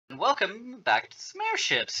welcome back to some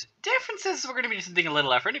Airships. Differences, we're going to be doing something a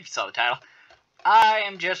little different if you saw the title. I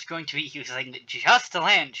am just going to be using just the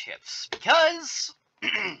land ships, because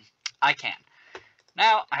I can.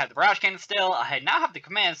 Now, I have the barrage cannon still, I now have the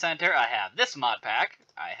command center, I have this mod pack,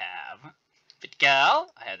 I have 50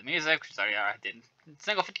 cal, I have the music, which is already I did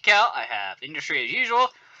single 50 cal, I have industry as usual.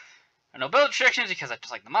 No build restrictions because I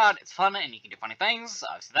just like the mod, it's fun and you can do funny things.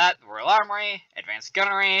 Obviously that, the Royal Armory, Advanced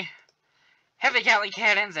Gunnery, Heavy Gatling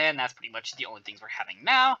Cannons, and that's pretty much the only things we're having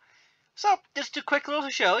now. So, just a quick little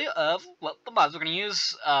show you of what the mods we're going to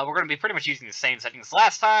use. We're going to be pretty much using the same settings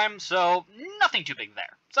last time, so nothing too big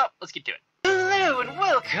there. So, let's get to it. Hello and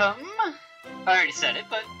welcome! I already said it,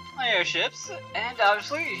 but my airships, and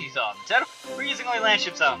obviously, as you saw in the title, we're using only land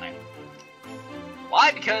ships only.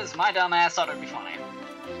 Why? Because my dumb ass thought it would be funny.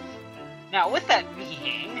 Now, with that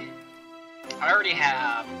being, I already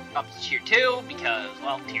have up to tier 2, because,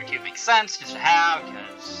 well, tier 2 makes sense just to have,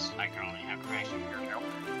 because I can only have crashed in tier 2.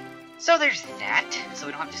 So there's that, so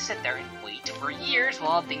we don't have to sit there and wait for years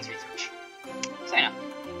while things research. So, you know.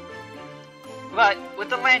 But, with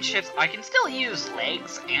the land ships, I can still use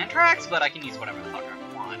legs and tracks, but I can use whatever the fuck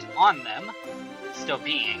I want on them, still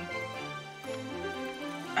being.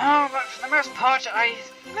 Oh, but for the most part, I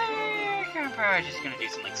think I'm probably just gonna do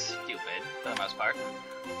something stupid, for the most part.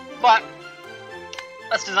 But,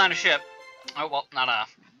 let's design a ship. Oh, well, not a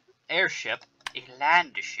airship, a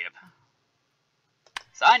land ship.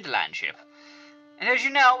 Designed a land ship. And as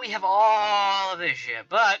you know, we have all of this shit,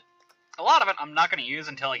 but a lot of it I'm not gonna use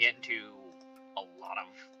until I get into a lot of,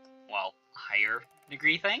 well, higher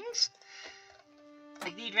degree things.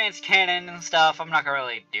 Like the advanced cannon and stuff, I'm not gonna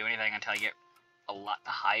really do anything until I get a lot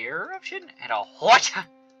higher option, and a hwacha,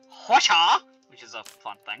 which is a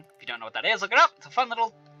fun thing. If you don't know what that is, look it up. It's a fun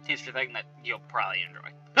little history thing that you'll probably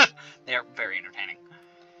enjoy. They are very entertaining.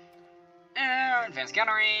 Advanced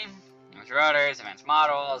gunnery, advanced rotors, advanced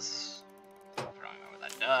models. I don't know what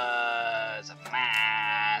that does. A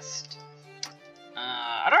mast.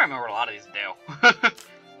 I don't remember what a lot of these do.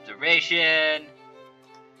 Observation.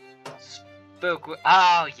 Spook.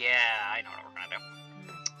 Oh yeah, I know what we're gonna do.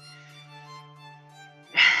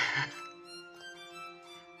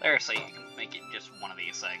 There, so you can make it just one of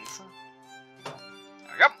these things. There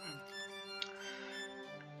we go.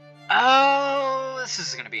 Oh, this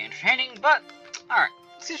is going to be entertaining, but alright,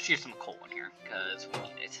 let's just use some coal in here, because we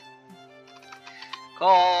need it.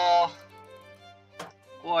 Coal,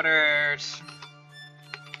 quarters,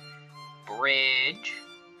 bridge,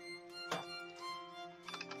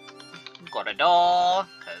 got a door,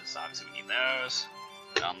 because obviously we need those.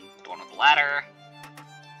 The one with the ladder.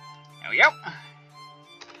 There we go.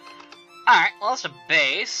 Alright, well, that's a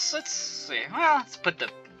base. Let's see. Well, let's put the...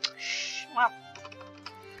 well...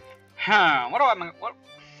 what do I... what...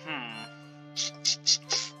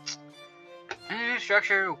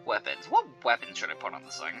 Structure, weapons. What weapons should I put on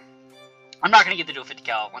this thing? I'm not gonna get the dual 50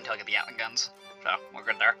 cal until I get the Gatling guns. So, we're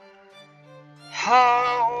good there.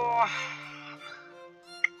 Oh...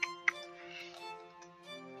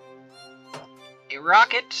 a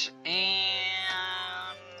rocket, and...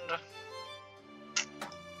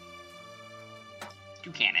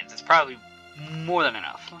 2 cannons. It's probably more than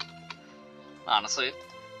enough. Honestly.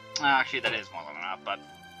 Actually, that is more than enough, but...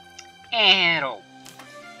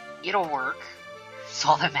 It'll work. That's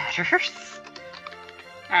all that matters.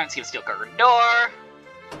 Alright, let's get a steel curtain door.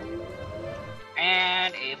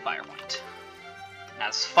 And a fire point. Now,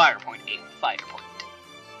 this fire point, a fire point.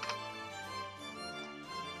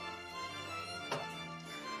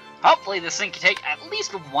 Hopefully this thing can take at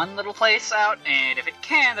least one little place out, and if it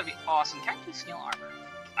can, that'd be awesome. Can I do steel armor?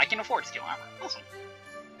 I can afford steel armor. Awesome.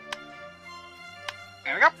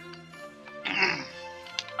 There we go.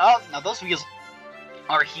 Oh, now those wheels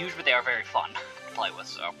are huge, but they are very fun to play with,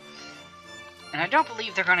 so. And I don't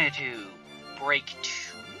believe they're going to break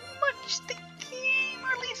too much the game,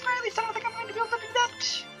 or at least I don't think I'm going to be able to do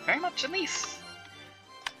that. Very much, at least.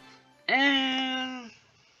 And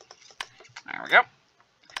there we go.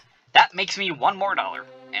 That makes me $1 more,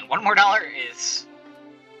 and $1 more is,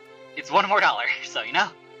 it's $1 more, so, you know,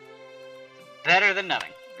 better than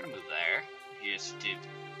nothing. I'm gonna move there, just to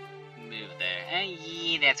move there, and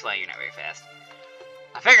yeah, that's why you're not very fast.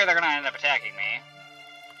 I figure they're gonna end up attacking me.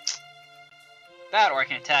 That, or I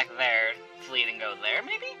can attack there, fleet and go there,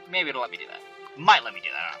 maybe? Maybe it'll let me do that. Might let me do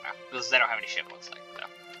that, I don't know, because they don't have any ship, looks like, so.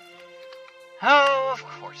 Oh, of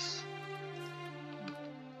course.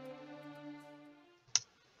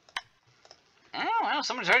 Oh, well,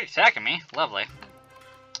 someone's already attacking me. Lovely.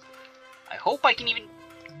 I hope I can even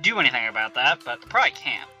do anything about that, but I probably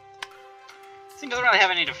can't. This thing doesn't really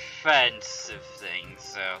have any defensive things,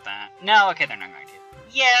 so that... No, okay, they're not going to.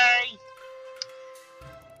 Yeah,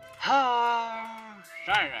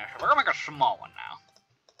 We're gonna make a small one now.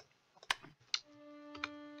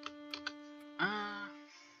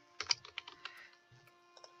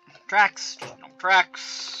 Tracks, just no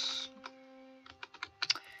tracks.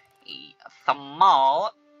 A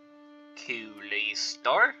small coolie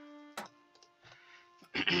store.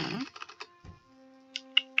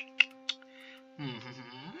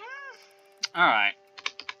 Alright.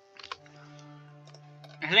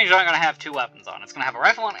 These things aren't going to have two weapons on. It's going to have a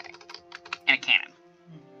rifle and a cannon.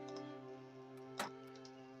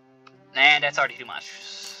 And that's already too much.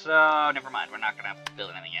 So, never mind. We're not going to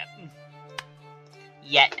build anything yet.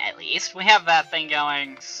 Yet, at least. We have that thing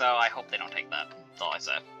going, so I hope they don't take that. That's all I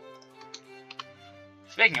say.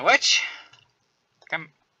 Speaking of which, I can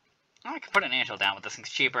put an angel down with this thing's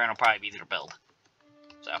cheaper and it'll probably be easier to build.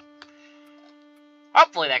 So,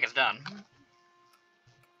 hopefully that gets done.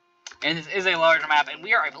 And this is a larger map, and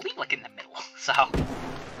we are, I believe, like in the middle. So,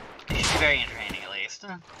 it should be very entertaining at least.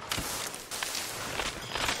 Oh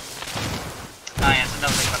yeah, it's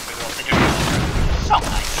another thing about the world. They just so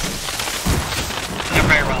nice. They're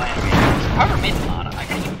very well animated. Whoever made the mod, I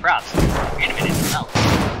gotta give you props. They're animated as well.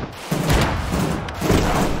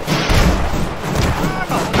 I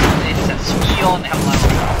don't know, they just have skill and they have a lot of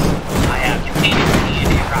rolls. I have contained and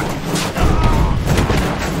a rocket.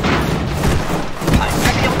 I might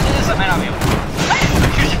be able to do this, I might not be able to do this. I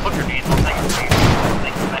usually put grenades on things.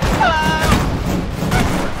 Hello!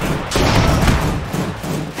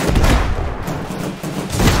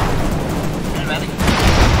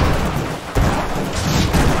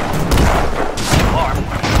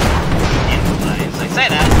 Say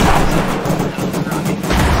that.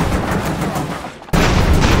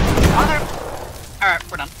 Alright,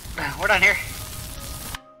 we're done. We're done here.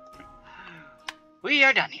 We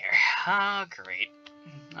are done here. Oh, great.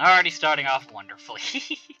 Already starting off wonderfully.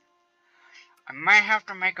 I might have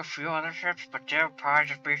to make a few other ships, but they'll probably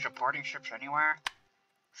just be supporting ships anywhere.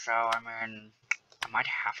 So, I mean, I might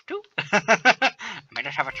have to. I might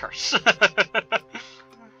just have a choice.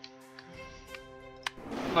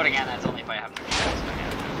 But again, that's only if I have no chance.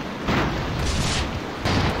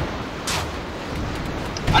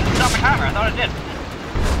 I didn't stop my timer, I thought I did.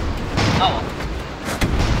 Oh well.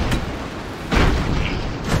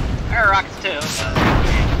 There are rockets too,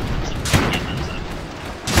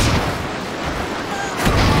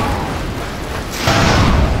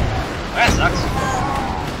 but that sucks.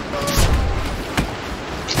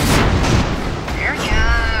 Here we go.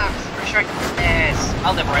 Pretty sure I can do this.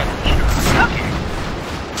 I'll live right with the end. Okay.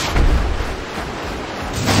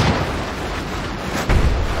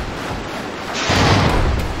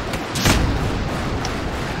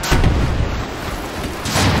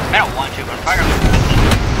 I don't want to, but if I got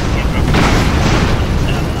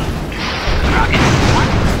rockets,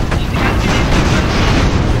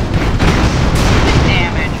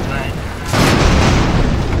 damage, but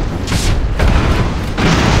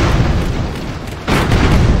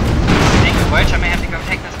speaking of which, I may have to go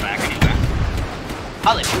take this back anyway.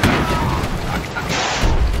 I'll leave it.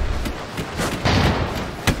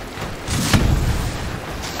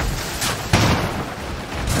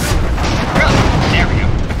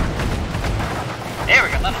 There we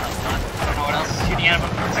go, level up. I don't know what else is shooting at it,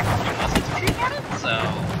 but it looks like there's new muscles shooting at it, so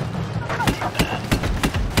not too bad.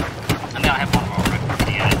 And now I have one more weapon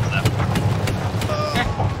shooting at it, so.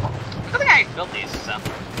 Good thing I built these, so.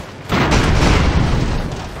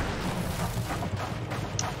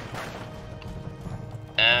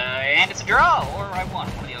 And it's a draw, or I won,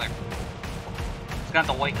 one or the other. Just gonna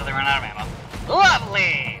have to wait till they run out of ammo.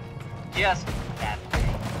 Lovely! Just that way.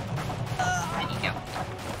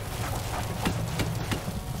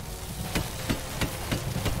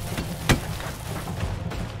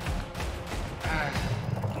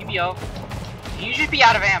 There you go. Can you just be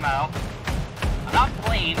out of ammo? I'm not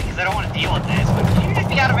playing because I don't want to deal with this, but can you just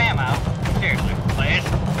be out of ammo? Seriously, please.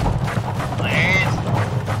 Please.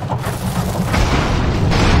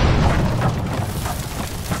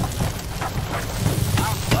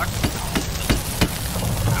 Oh, fuck.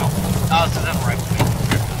 Ow. Oh, so that's right with me.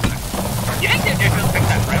 You think they'd just pick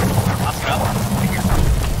that right? I'll sit up. Right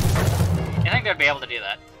here. You think they'd be able to do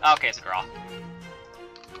that? Okay, it's a draw.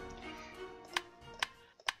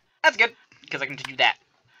 That's good, because I can do that.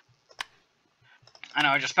 I know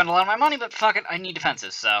I just spent a lot of my money, but fuck it, I need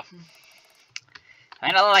defenses, so. I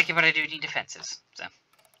mean, I like it, but I do need defenses, so.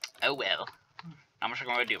 Oh well. Not much I'm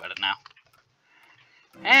going to do about it now.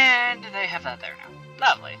 And they have that there now.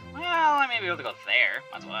 Lovely. Well, I may be able to go there,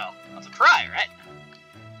 as well. Let's try, right?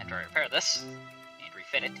 After I repair this, and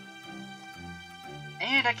refit it.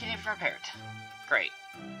 And I can't even repair it. Great.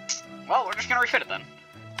 Well, we're just going to refit it then.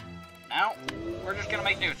 No, we're just gonna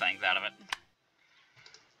make new things out of it.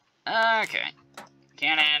 Okay.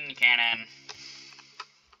 Cannon, cannon.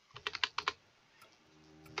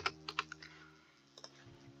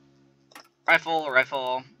 Rifle,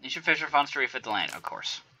 rifle. You should fish for funds to refit the land, of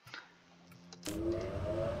course.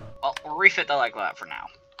 Well, we'll refit the like that for now.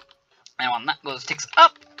 And when that goes ticks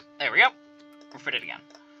up, there we go. Refit it again.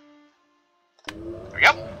 There we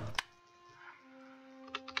go.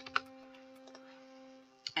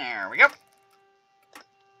 There we go.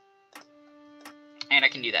 And I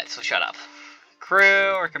can do that, so shut up.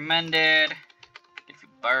 Crew, recommended. Get a few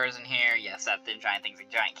bars in here. Yes, that giant thing's a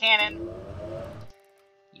giant cannon.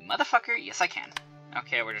 You motherfucker. Yes, I can.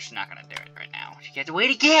 Okay, we're just not gonna do it right now. You have to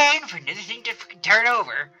wait again for another thing to fucking turn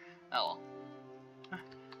over. Oh.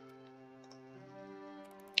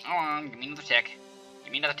 Oh, give me another tick.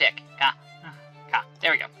 Give me another tick. Ha. Ha.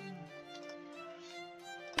 There we go.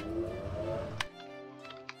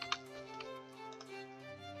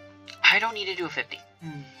 I don't need to do a 50.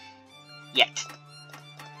 Yet.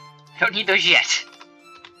 I don't need those yet.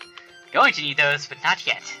 Going to need those, but not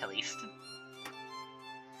yet, at least.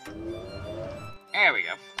 There we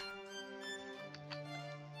go.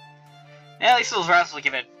 At least those rifles will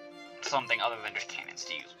give it something other than just cannons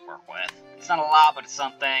to use work with. It's not a lot, but it's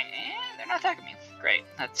something. And they're not attacking me. Great.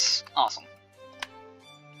 That's awesome.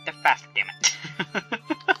 They're faster, damn it.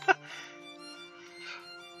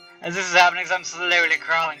 As this is happening, I'm slowly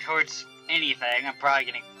crawling towards anything. I'm probably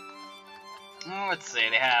getting... Oh, let's see.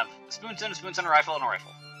 They have a spoonson, a rifle, and a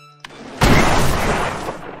rifle.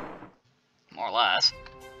 More or less.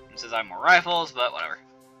 It says I have more rifles, but whatever.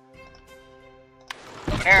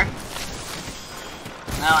 Over there.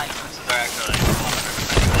 No, I think spoonsons are actually...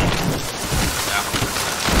 No.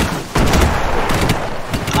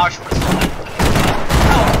 Oh, I should put a slow down.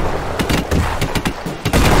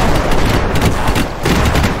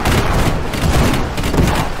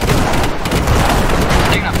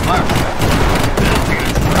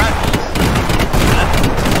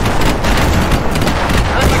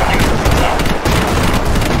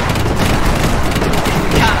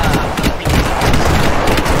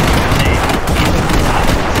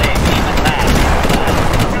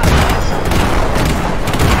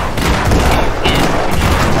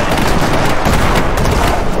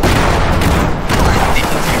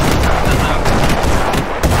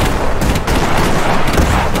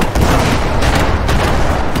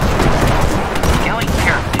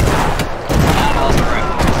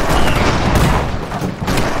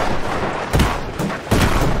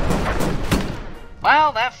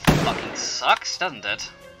 Well, that fucking sucks, doesn't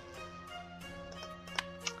it?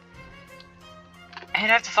 And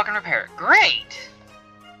I have to fucking repair it. Great!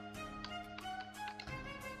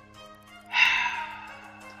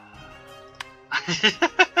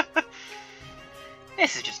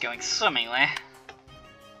 This is just going swimmingly.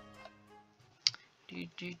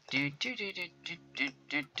 Need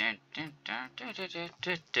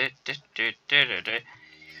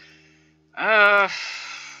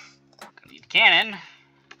a cannon.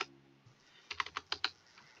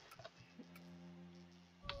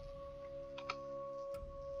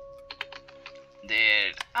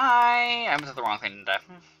 Did I was at the wrong thing, didn't I?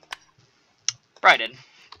 Probably did.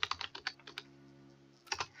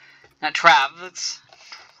 Not Travis.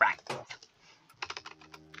 Trav.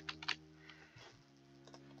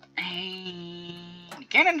 And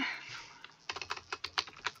cannon.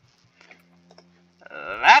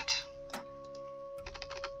 That.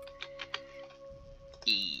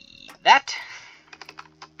 That.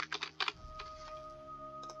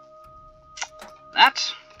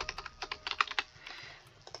 That.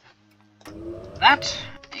 That.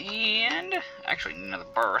 And actually need another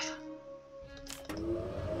berth.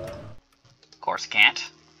 Of course can't.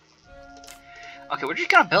 Okay, we're just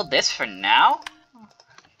gonna build this for now.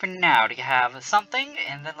 For now, to have something,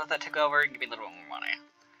 and then let that take over and give me a little bit more money.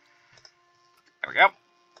 There we go.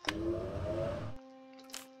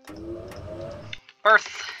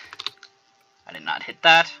 Berth. I did not hit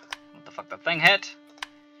that. What the fuck that thing hit?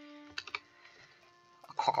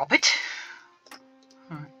 A cockpit.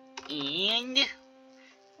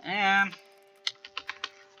 And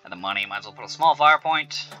the money, might as well put a small fire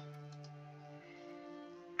point.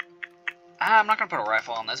 I'm not gonna put a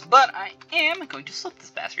rifle on this, but I am going to slip this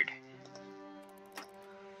bastard.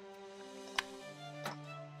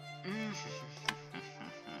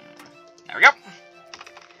 There we go.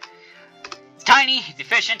 It's tiny, it's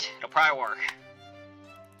efficient, it'll probably work.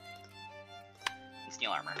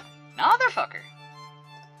 Steel armor. Motherfucker.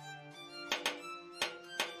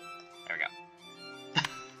 There we go.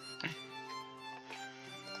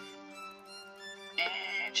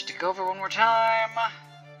 And just to go over one more time.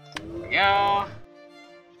 we go.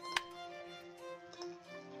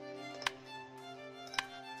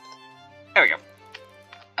 There we go.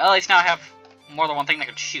 At least now I have more than one thing that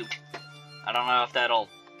can shoot. I don't know if that'll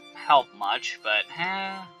help much, but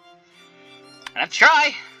gonna have to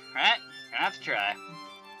try, right? Gonna have to try.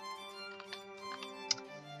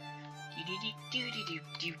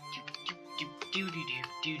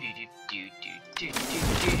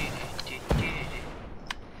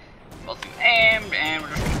 Both of them aimed, and we're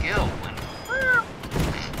just gonna go.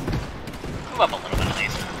 Move up a little bit at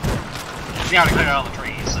least. We already cleared all the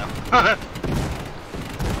trees, so.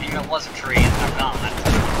 Even if it was a tree, it's not gone.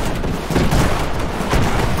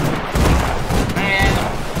 And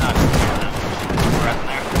right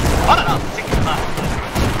there. Oh no, the thing is not.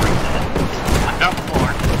 I'm down the floor.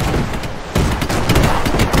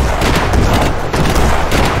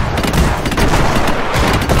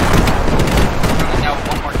 Really now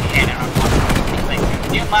one more cannon on one thing.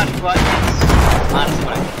 You much, but it's honestly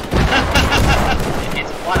what I do.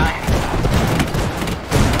 It's what I have.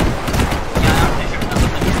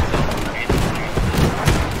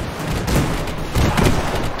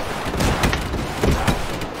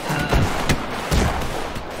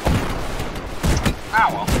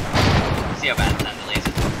 See how bad it's at least.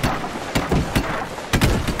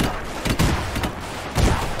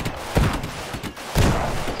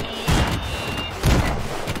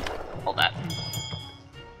 Hold that.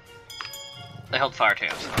 They hold fire too.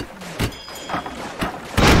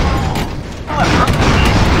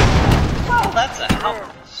 Well, that's a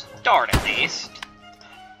helpful start at least.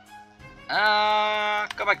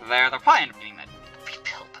 Go back there. They'll probably end up getting that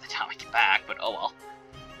rebuilt by the time I get back, but oh well.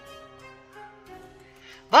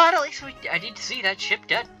 But at least I did see that ship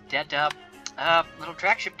little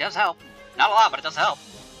track ship does help. Not a lot, but it does help.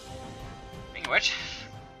 Speaking of which,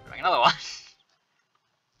 doing another one.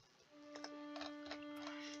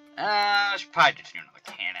 I should probably just do another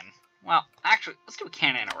cannon. Well, actually, let's do a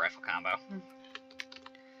cannon and a rifle combo.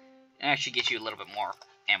 It actually gets you a little bit more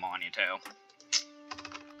ammo on you, too.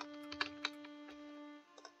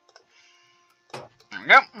 There we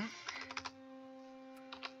go.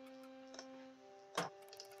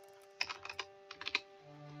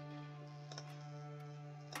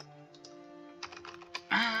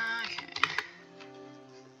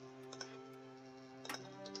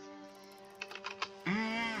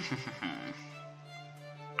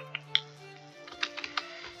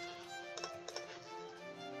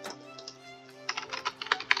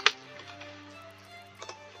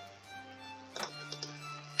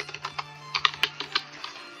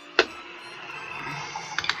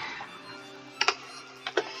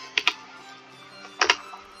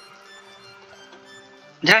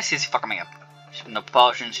 Did I seriously fuck me up? No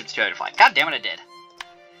propulsion, ship's ready to fly. God damn it, I did.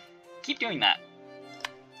 Keep doing that.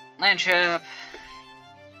 Land ship.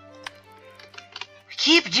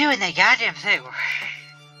 Keep doing that goddamn thing.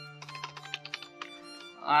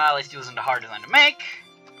 At least it wasn't a hard design to make.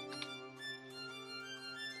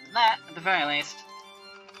 That, at the very least,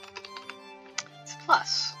 it's a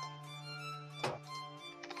plus.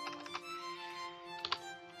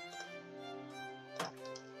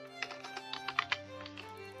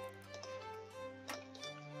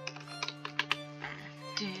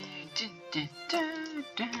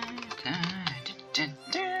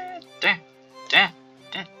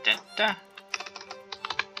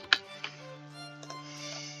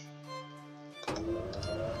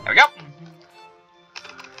 There we go.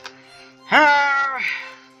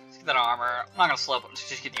 Let's get that armor. I'm not gonna slow it, let's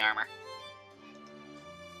just get the armor.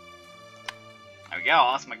 There we go,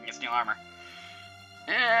 awesome, I can get some new armor.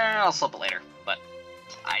 I'll slope it later, but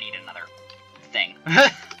I need another thing.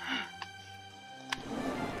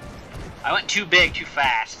 I went too big, too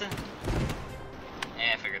fast.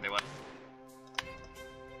 I figured they would.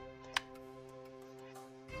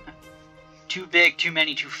 Too big, too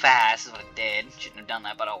many, too fast is what it did. Shouldn't have done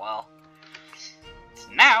that, but oh well. So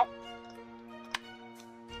now,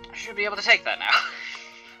 I should be able to take that now.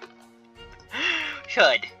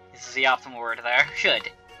 Should. This is the optimal word there.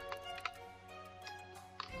 Should.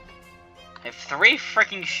 I have 3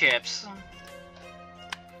 freaking ships.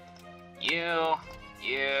 You'll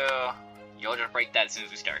just break that as soon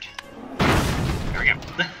as we start. There we go.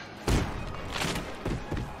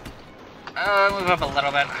 Move up a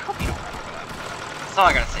little bit. I hope you don't run over that. That's all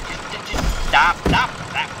I gotta say. Just stop that.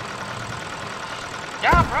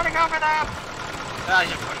 Stop running over them! I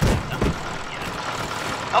just pushed it.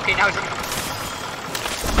 Yeah. Okay, now he's running over.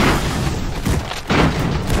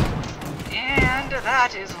 And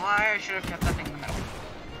that is why I should have kept that thing in the middle.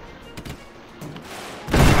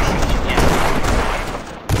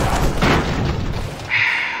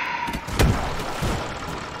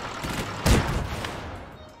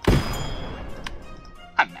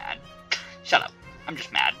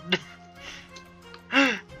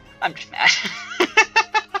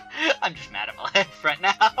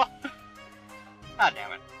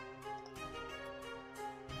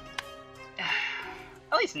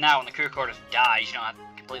 least now when the crew quarters dies, you don't have to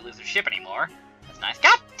completely lose your ship anymore. That's nice.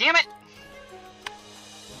 God damn it!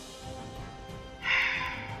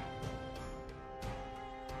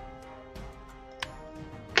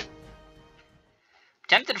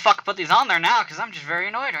 Tempted to fucking put these on there now, because I'm just very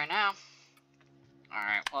annoyed right now.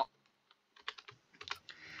 Alright, well.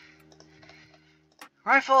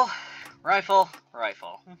 Rifle, rifle,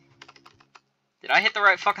 rifle. Did I hit the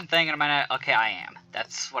right fucking thing? And am I not? Okay, I am.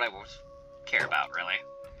 That's what I care about, really.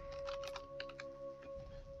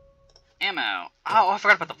 Ammo. Oh, I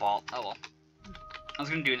forgot about the vault. Oh well. I was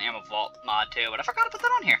gonna do an ammo vault mod too, but I forgot to put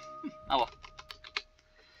that on here. Oh well.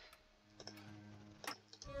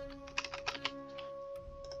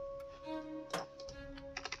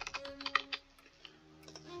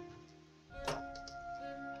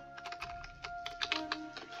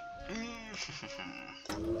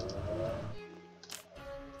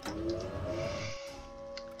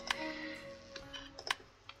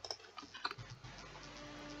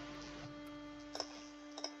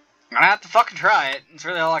 I'm gonna have to fucking try it. It's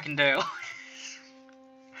really all I can do.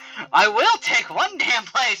 I will take one damn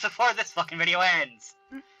place before this fucking video ends.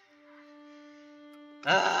 Here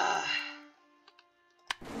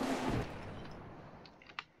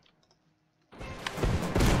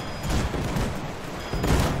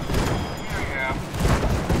we go.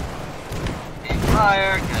 Aim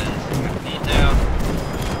fire, because we're gonna need to.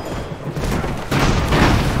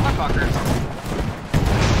 Motherfuckers.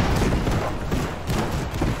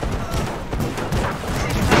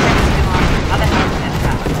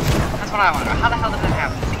 That's what I wonder. How the hell did that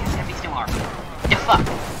happen? This thing has heavy steel armor. Yeah, fuck.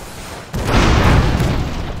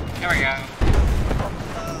 There we go.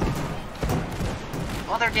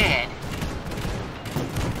 Well, they're dead.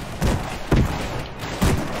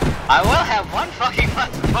 I will have one fucking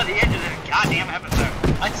month before the end of this goddamn episode.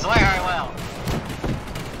 I swear I will.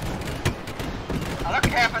 I don't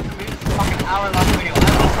care if it's a fucking hour-long video. I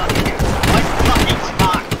will fucking do it. What fucking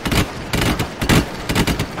fuck?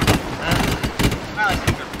 Well, I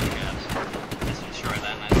think they're pretty good. Just destroy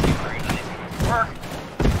that and I see where anything will work.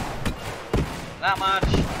 That much.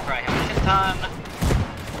 You probably have a shit ton.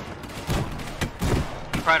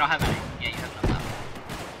 You probably don't have any. Yeah, you have enough left.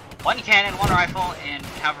 One cannon, one rifle, and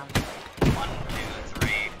cover 1, 2,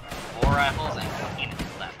 3, 4 rifles, and 15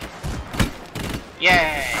 left.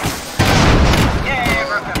 Yay! Yay,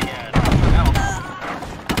 we're gonna get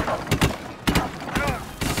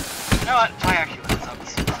You know what? If I actually win this, I'll be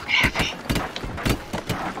so fucking happy.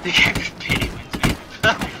 The game just pity wins me.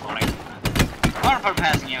 That'd be funny. I wanna put a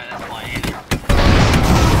passing you at this point.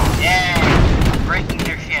 Yay! Breaking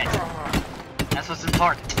their shit. That's what's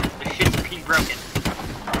important. The shit's being broken.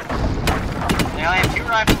 They only have 2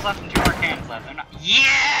 rifles left and 2 more cannons left. They're not.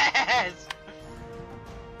 Yes!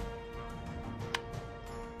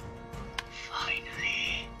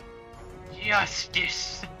 Finally.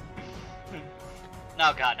 Justice.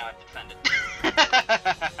 No, God, no, I have to defend it.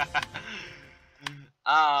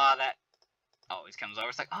 That always comes over.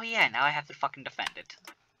 It's like, oh yeah, now I have to fucking defend it.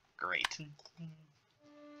 Great.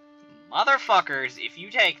 Motherfuckers, if you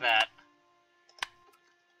take that.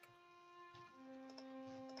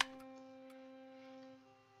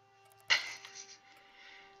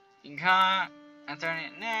 You can enter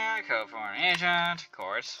it now, code for an agent, of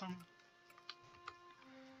course. I'm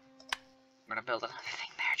gonna build another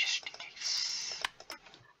thing there just in case.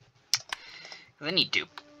 Cause I need to.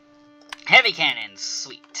 Heavy cannons,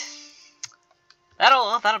 sweet.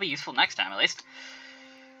 That'll be useful next time at least.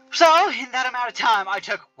 So, in that amount of time, I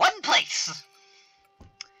took 1 place.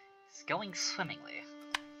 It's going swimmingly.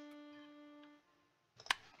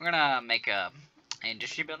 We're gonna make a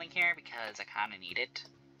industry building here because I kind of need it.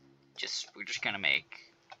 We're just gonna make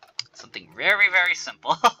something very, very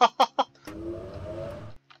simple.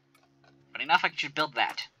 But enough, I can just build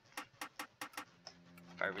that.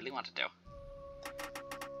 If I really wanted to.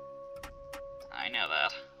 I know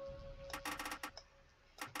that.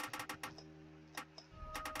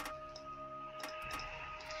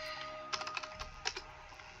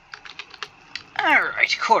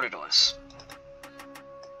 Alright, corridors.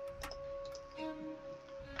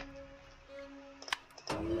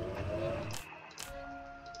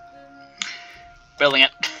 Building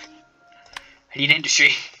it. I need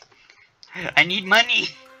industry. I need money.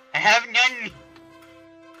 I have none.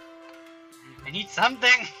 I need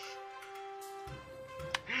something.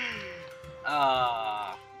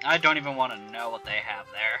 I don't even want to know what they have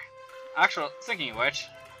there. Actually, speaking of which,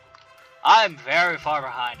 I'm very far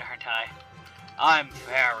behind, aren't I? I'm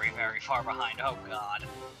very, very far behind. Oh god.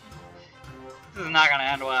 This is not gonna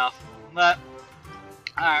end well. But,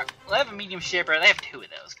 alright, they have a medium shipper. They have 2 of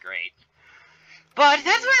those. Great. But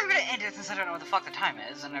that's where I'm going to end it, since I don't know what the fuck the time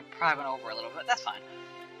is, and I probably went over a little bit. That's fine.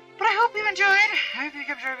 But I hope you enjoyed. I hope you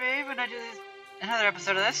kept joining me when I do another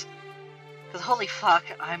episode of this. Because holy fuck,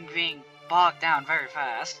 I'm being bogged down very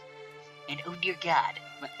fast. And oh dear god.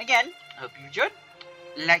 But again, I hope you enjoyed.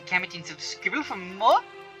 Like, comment, and subscribe for more.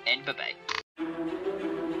 And bye-bye.